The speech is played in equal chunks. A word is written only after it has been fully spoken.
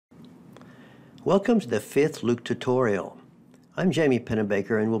Welcome to the 5th LIWC tutorial. I'm Jamie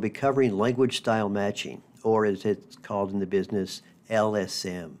Pennebaker and we'll be covering language style matching, or as it's called in the business,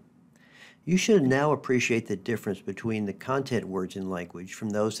 LSM. You should now appreciate the difference between the content words in language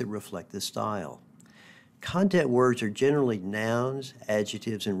from those that reflect the style. Content words are generally nouns,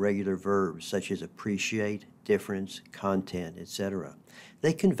 adjectives, and regular verbs such as appreciate, difference, content, etc.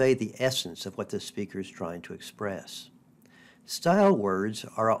 They convey the essence of what the speaker is trying to express. Style words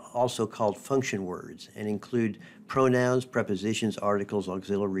are also called function words and include pronouns, prepositions, articles,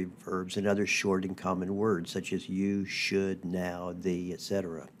 auxiliary verbs, and other short and common words such as you, should, now, thee,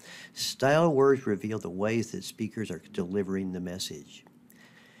 etc. Style words reveal the ways that speakers are delivering the message.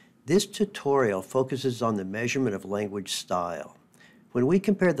 This tutorial focuses on the measurement of language style. When we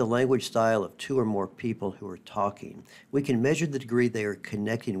compare the language style of two or more people who are talking, we can measure the degree they are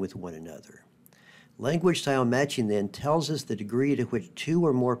connecting with one another. Language style matching then tells us the degree to which two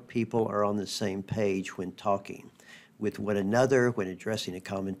or more people are on the same page when talking with one another, when addressing a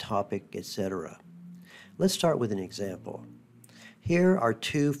common topic, etc. Let's start with an example. Here are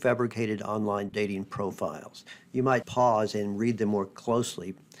two fabricated online dating profiles. You might pause and read them more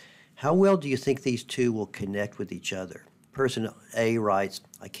closely. How well do you think these two will connect with each other? Person A writes,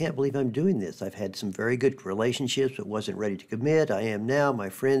 I can't believe I'm doing this. I've had some very good relationships but wasn't ready to commit. I am now. My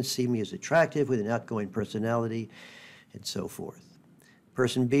friends see me as attractive with an outgoing personality, and so forth.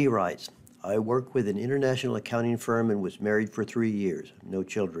 Person B writes, I work with an international accounting firm and was married for 3 years, no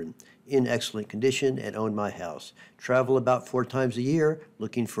children, in excellent condition and own my house. Travel about 4 times a year,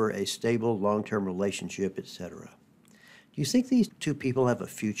 looking for a stable long-term relationship, etc. Do you think these two people have a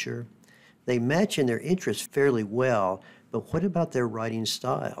future? They match in their interests fairly well, but what about their writing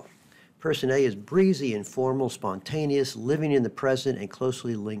style? Person A is breezy, informal, spontaneous, living in the present, and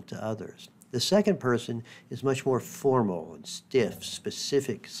closely linked to others. The second person is much more formal and stiff,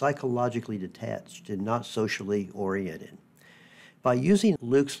 specific, psychologically detached, and not socially oriented. By using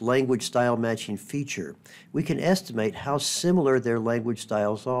LIWC's language style matching feature, we can estimate how similar their language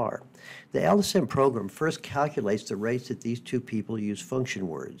styles are. The LSM program first calculates the rates that these two people use function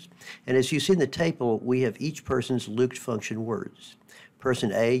words. And as you see in the table, we have each person's LIWC function words.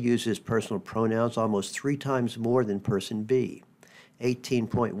 Person A uses personal pronouns almost 3 times more than person B,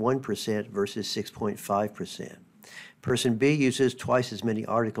 18.1% versus 6.5%. Person B uses twice as many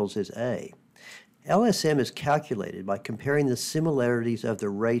articles as A. LSM is calculated by comparing the similarities of the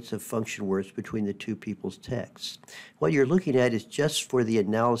rates of function words between the two people's texts. What you're looking at is just for the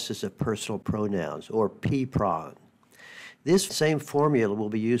analysis of personal pronouns, or P-pron. This same formula will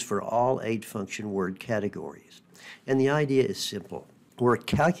be used for all 8 function word categories. And the idea is simple. We're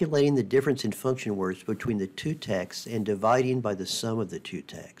calculating the difference in function words between the two texts and dividing by the sum of the two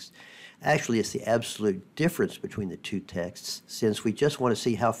texts. Actually, it's the absolute difference between the two texts, since we just want to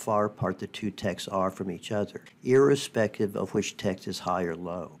see how far apart the two texts are from each other, irrespective of which text is high or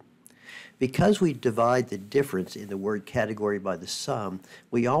low. Because we divide the difference in the word category by the sum,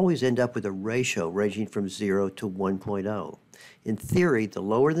 we always end up with a ratio ranging from 0 to 1.0. In theory, the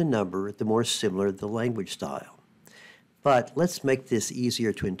lower the number, the more similar the language style. But let's make this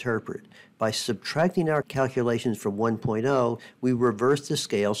easier to interpret. By subtracting our calculations from 1.0, we reverse the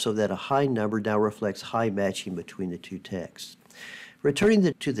scale so that a high number now reflects high matching between the two texts.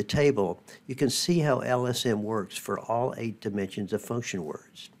 Returning to the table, you can see how LSM works for all 8 dimensions of function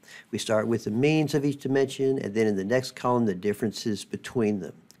words. We start with the means of each dimension, and then in the next column, the differences between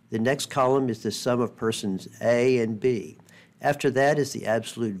them. The next column is the sum of persons A and B. After that is the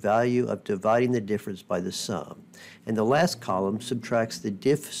absolute value of dividing the difference by the sum. And the last column subtracts the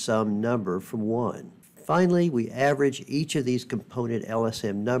diff sum number from 1. Finally, we average each of these component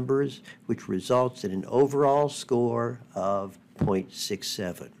LSM numbers, which results in an overall score of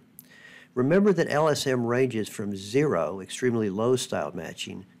 0.67. Remember that LSM ranges from 0, extremely low style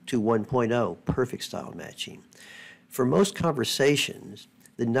matching, to 1.0, perfect style matching. For most conversations,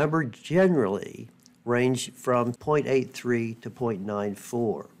 the number generally range from 0.83 to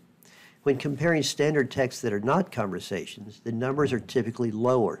 0.94. When comparing standard texts that are not conversations, the numbers are typically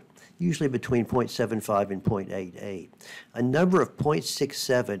lower, usually between 0.75 and 0.88. A number of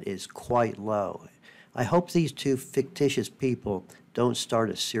 0.67 is quite low. I hope these two fictitious people don't start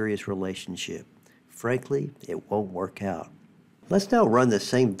a serious relationship. Frankly, it won't work out. Let's now run the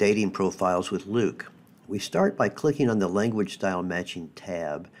same dating profiles with LIWC. We start by clicking on the Language Style Matching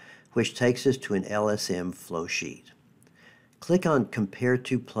tab, which takes us to an LSM flowsheet. Click on Compare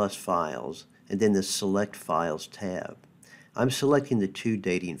to Plus Files, and then the Select Files tab. I'm selecting the 2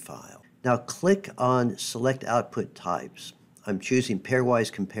 dating file. Now click on Select Output Types. I'm choosing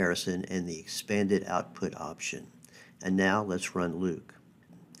Pairwise Comparison and the Expanded Output option. And now let's run LIWC.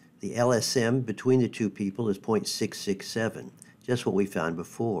 The LSM between the two people is 0.667, just what we found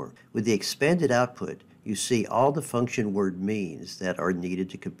before. With the expanded output, you see all the function word means that are needed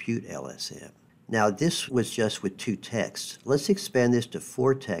to compute LSM. Now, this was just with 2 texts. Let's expand this to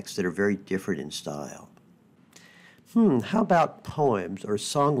 4 texts that are very different in style. How about poems or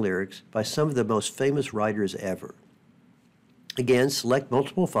song lyrics by some of the most famous writers ever? Again, select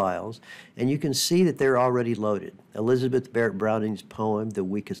multiple files, and you can see that they're already loaded. Elizabeth Barrett Browning's poem, The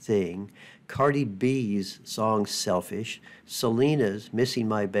Weakest Thing, Cardi B's song, Selfish, Selena's Missing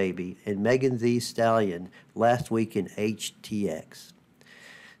My Baby, and Megan Thee Stallion, Last Week in HTX.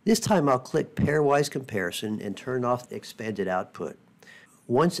 This time I'll click Pairwise Comparison and turn off the expanded output.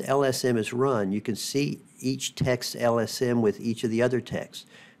 Once LSM is run, you can see each text LSM with each of the other texts.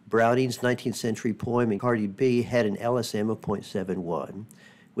 Browning's 19th century poem in Cardi B had an LSM of 0.71,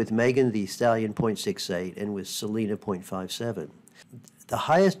 with Megan Thee Stallion 0.68, and with Selena 0.57. The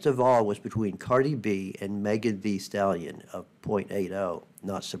highest of all was between Cardi B and Megan Thee Stallion of 0.80,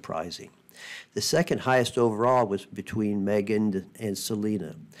 not surprising. The second highest overall was between Megan and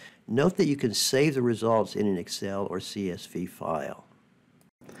Selena. Note that you can save the results in an Excel or CSV file.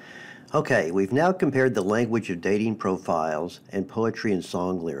 Okay, we've now compared the language of dating profiles and poetry and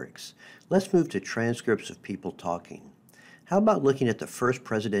song lyrics. Let's move to transcripts of people talking. How about looking at the first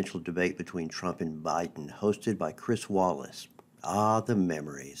presidential debate between Trump and Biden, hosted by Chris Wallace? Ah, the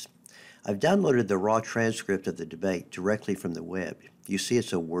memories. I've downloaded the raw transcript of the debate directly from the web. You see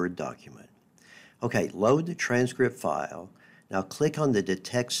it's a Word document. Okay, load the transcript file. Now click on the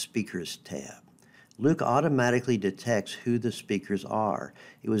Detect Speakers tab. Luke automatically detects who the speakers are.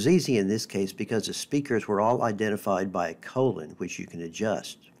 It was easy in this case because the speakers were all identified by a colon, which you can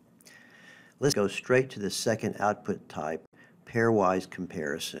adjust. Let's go straight to the second output type, pairwise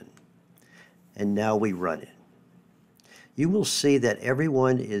comparison. And now we run it. You will see that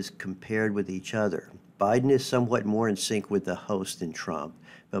everyone is compared with each other. Biden is somewhat more in sync with the host than Trump,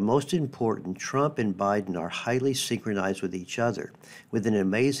 but most important, Trump and Biden are highly synchronized with each other, with an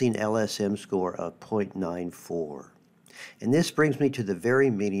amazing LSM score of 0.94. And this brings me to the very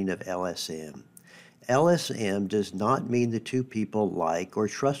meaning of LSM. LSM does not mean the two people like or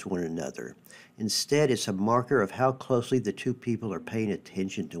trust one another. Instead, it's a marker of how closely the two people are paying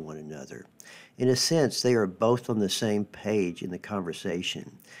attention to one another. In a sense, they are both on the same page in the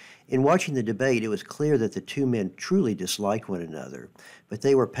conversation. In watching the debate, it was clear that the two men truly disliked one another, but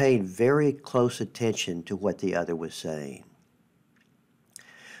they were paying very close attention to what the other was saying.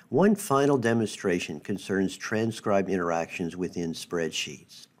 One final demonstration concerns transcribed interactions within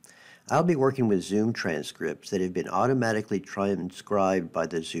spreadsheets. I'll be working with Zoom transcripts that have been automatically transcribed by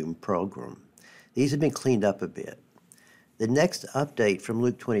the Zoom program. These have been cleaned up a bit. The next update from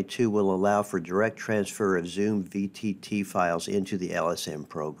LIWC-22 will allow for direct transfer of Zoom VTT files into the LSM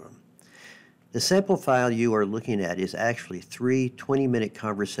program. The sample file you are looking at is actually 3 20-minute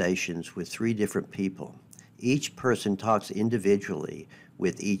conversations with 3 different people. Each person talks individually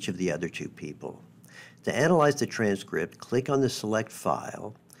with each of the other 2 people. To analyze the transcript, click on the Select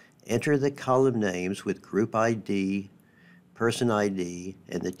file, enter the column names with group ID, person ID,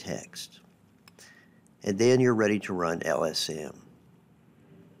 and the text. And then you're ready to run LSM.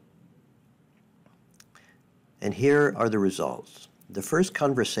 And here are the results. The first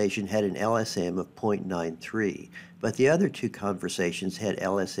conversation had an LSM of 0.93, but the other 2 conversations had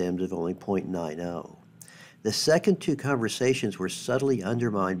LSMs of only 0.90. The second 2 conversations were subtly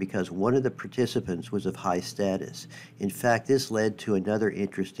undermined because one of the participants was of high status. In fact, this led to another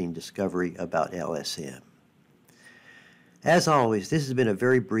interesting discovery about LSM. As always, this has been a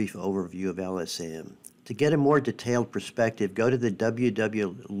very brief overview of LSM. To get a more detailed perspective, go to the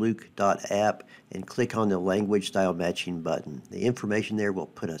www.luke.app and click on the Language Style Matching button. The information there will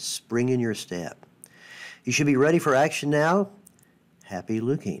put a spring in your step. You should be ready for action now. Happy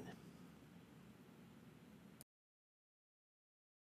looking.